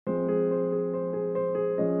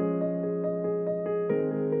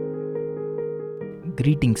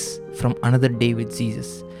Greetings from another day with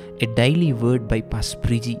Jesus, a daily word by Pastor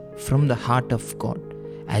Priji from the heart of God.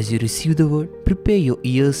 As you receive the word, prepare your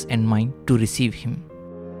ears and mind to receive Him.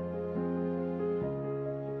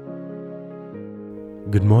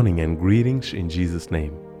 Good morning and greetings in Jesus'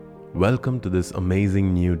 name. Welcome to this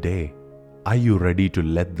amazing new day. Are you ready to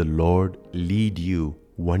let the Lord lead you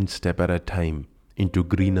one step at a time into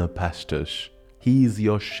greener pastures? He is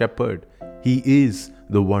your shepherd. He is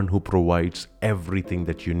the one who provides everything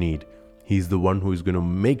that you need. He's the one who is going to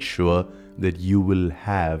make sure that you will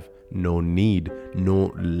have no need,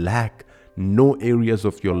 no lack, no areas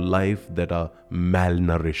of your life that are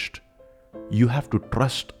malnourished. You have to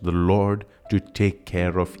trust the Lord to take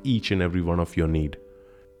care of each and every one of your need.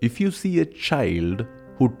 If you see a child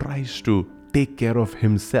who tries to take care of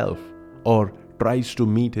himself or tries to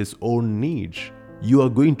meet his own needs, you are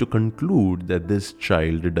going to conclude that this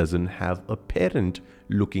child doesn't have a parent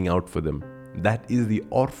looking out for them. That is the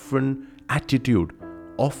orphan attitude.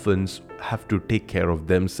 Orphans have to take care of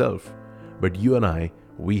themselves. But you and I,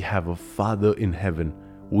 we have a Father in heaven.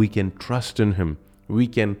 We can trust in Him. We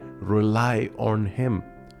can rely on Him.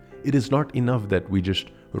 It is not enough that we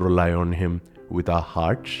just rely on Him with our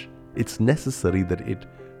hearts. It's necessary that it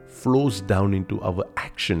flows down into our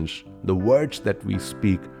actions, the words that we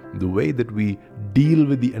speak, the way that we deal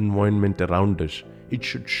with the environment around us. It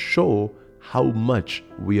should show how much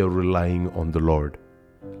we are relying on the Lord.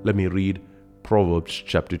 Let me read Proverbs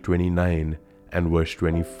chapter 29 and verse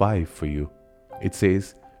 25 for you. It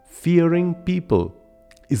says, "Fearing people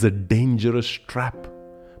is a dangerous trap,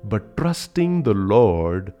 but trusting the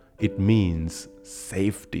Lord, it means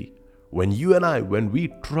safety." When we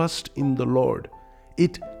trust in the Lord,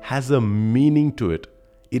 it has a meaning to it.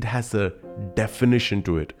 It has a definition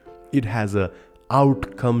to it. It has an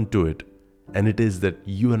outcome to it. And it is that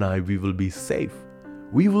you and I, we will be safe.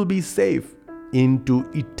 We will be safe into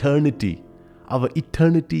eternity. Our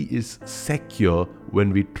eternity is secure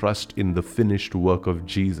when we trust in the finished work of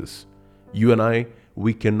Jesus. You and I,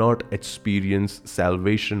 we cannot experience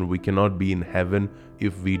salvation. We cannot be in heaven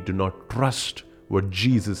if we do not trust what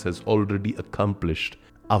Jesus has already accomplished.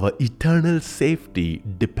 Our eternal safety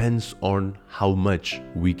depends on how much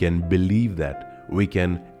we can believe that, we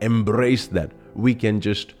can embrace that, we can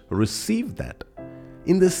just receive that.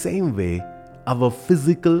 In the same way, our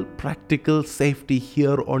physical, practical safety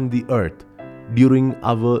here on the earth, during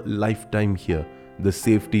our lifetime here, the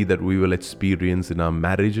safety that we will experience in our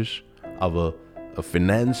marriages, our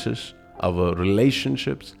finances, our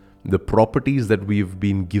relationships, the properties that we've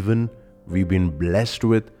been given, we've been blessed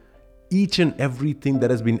with, each and everything that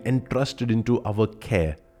has been entrusted into our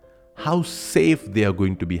care, how safe they are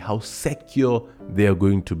going to be, how secure they are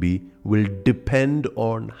going to be, will depend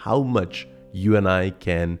on how much you and I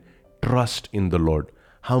can trust in the Lord,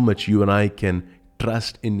 how much you and I can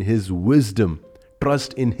trust in His wisdom,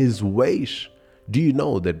 trust in His ways. Do you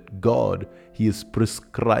know that God, He has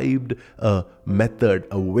prescribed a method,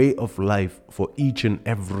 a way of life for each and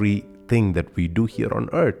everything that we do here on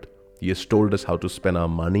earth? He has told us how to spend our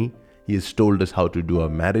money. He has told us how to do our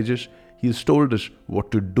marriages. He has told us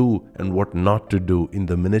what to do and what not to do in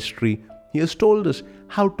the ministry. He has told us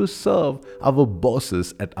how to serve our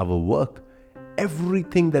bosses at our work.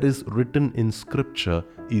 Everything that is written in Scripture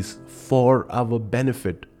is for our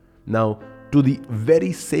benefit. Now, to the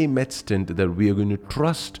very same extent that we are going to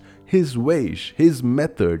trust His ways, His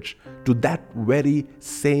methods, to that very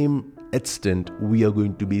same extent, we are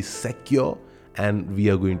going to be secure and we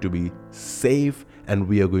are going to be safe and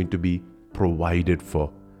we are going to be provided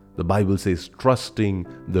for. The Bible says trusting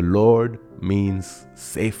the Lord means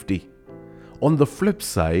safety. On the flip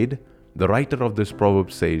side, the writer of this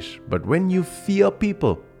proverb says, but when you fear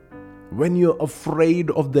people, when you're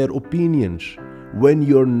afraid of their opinions, when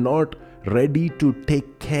you're not ready to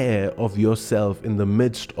take care of yourself in the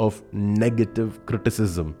midst of negative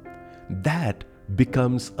criticism, that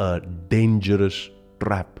becomes a dangerous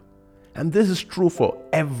trap. And this is true for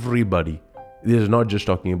everybody. This is not just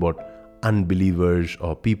talking about unbelievers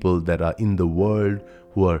or people that are in the world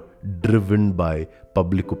who are driven by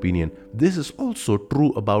public opinion. This is also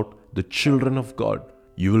true about the children of God.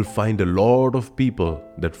 You will find a lot of people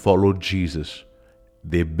that followed Jesus.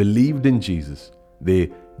 They believed in Jesus.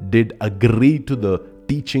 They did agree to the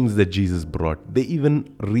teachings that Jesus brought. They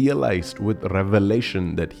even realized with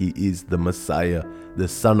revelation that He is the Messiah, the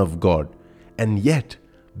Son of God. And yet,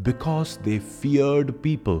 because they feared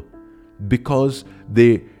people, because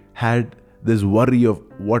they had this worry of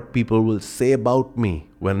what people will say about me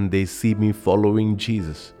when they see me following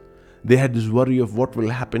Jesus, they had this worry of what will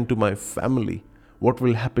happen to my family, what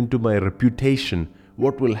will happen to my reputation,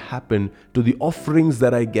 what will happen to the offerings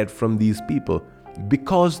that I get from these people.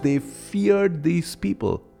 because they feared these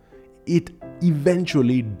people, it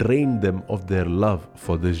eventually drained them of their love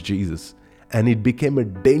for this Jesus. And it became a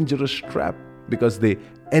dangerous trap because they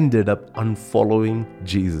ended up unfollowing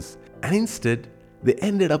Jesus. And instead, they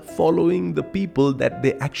ended up following the people that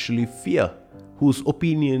they actually fear, whose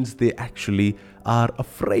opinions they actually are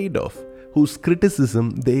afraid of, whose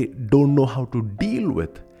criticism they don't know how to deal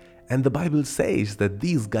with. And the Bible says that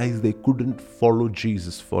these guys, they couldn't follow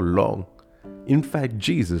Jesus for long. In fact,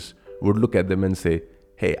 Jesus would look at them and say,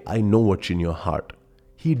 "Hey, I know what's in your heart."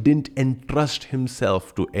 He didn't entrust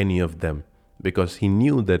himself to any of them because he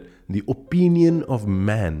knew that the opinion of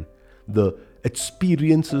man, the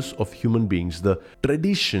experiences of human beings, the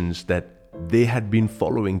traditions that they had been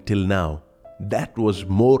following till now, that was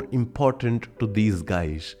more important to these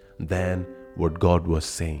guys than what God was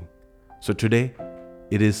saying. So today,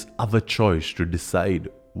 it is our choice to decide,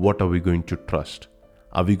 what are we going to trust?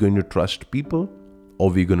 Are we going to trust people,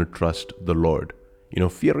 or are we going to trust the Lord?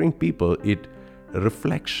 Fearing people, it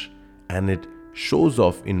reflects and it shows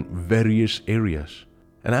off in various areas.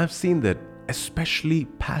 And I've seen that especially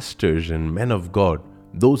pastors and men of God,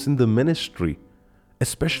 those in the ministry,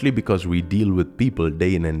 especially because we deal with people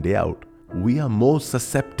day in and day out, we are more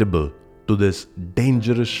susceptible to this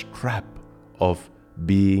dangerous trap of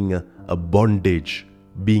being a bondage,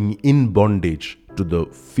 being in bondage to the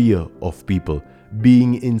fear of people,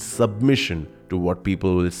 being in submission to what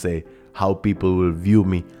people will say, how people will view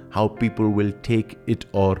me, how people will take it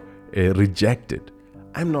or reject it.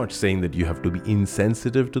 I'm not saying that you have to be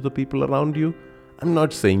insensitive to the people around you. I'm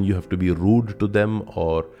not saying you have to be rude to them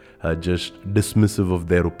or just dismissive of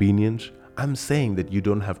their opinions. I'm saying that you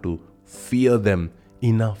don't have to fear them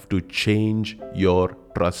enough to change your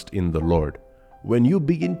trust in the Lord. When you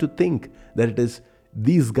begin to think that it is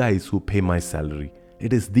these guys who pay my salary,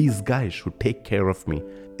 it is these guys who take care of me,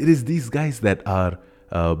 it is these guys that are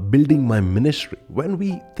building my ministry. When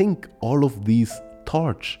we think all of these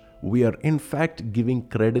thoughts, we are in fact giving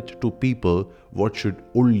credit to people what should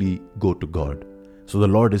only go to God. So the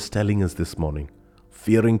Lord is telling us this morning,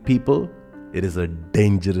 fearing people, it is a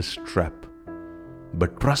dangerous trap.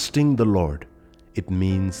 But trusting the Lord, it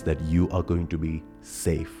means that you are going to be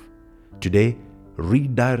safe. Today,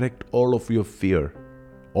 redirect all of your fear,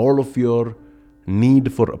 all of your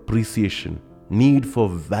need for appreciation, need for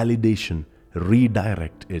validation,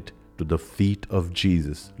 redirect it to the feet of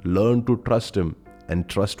Jesus. Learn to trust Him and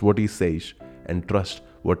trust what He says and trust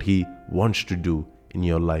what He wants to do in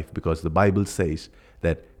your life, because the Bible says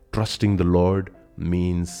that trusting the Lord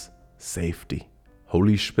means safety.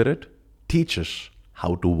 Holy Spirit, teach us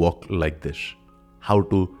how to walk like this, how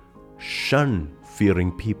to shun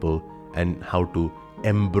fearing people and how to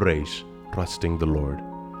embrace trusting the Lord.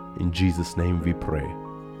 In Jesus' name we pray.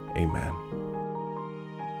 Amen.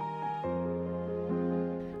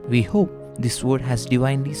 We hope this word has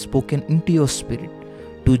divinely spoken into your spirit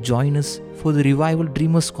to join us for the Revival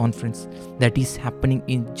Dreamers Conference that is happening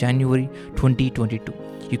in January 2022.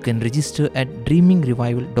 You can register at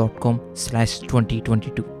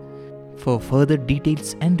dreamingrevival.com/2022. For further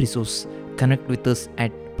details and resources, connect with us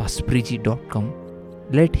at pastorpriji.com.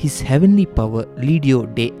 Let His heavenly power lead your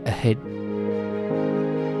day ahead.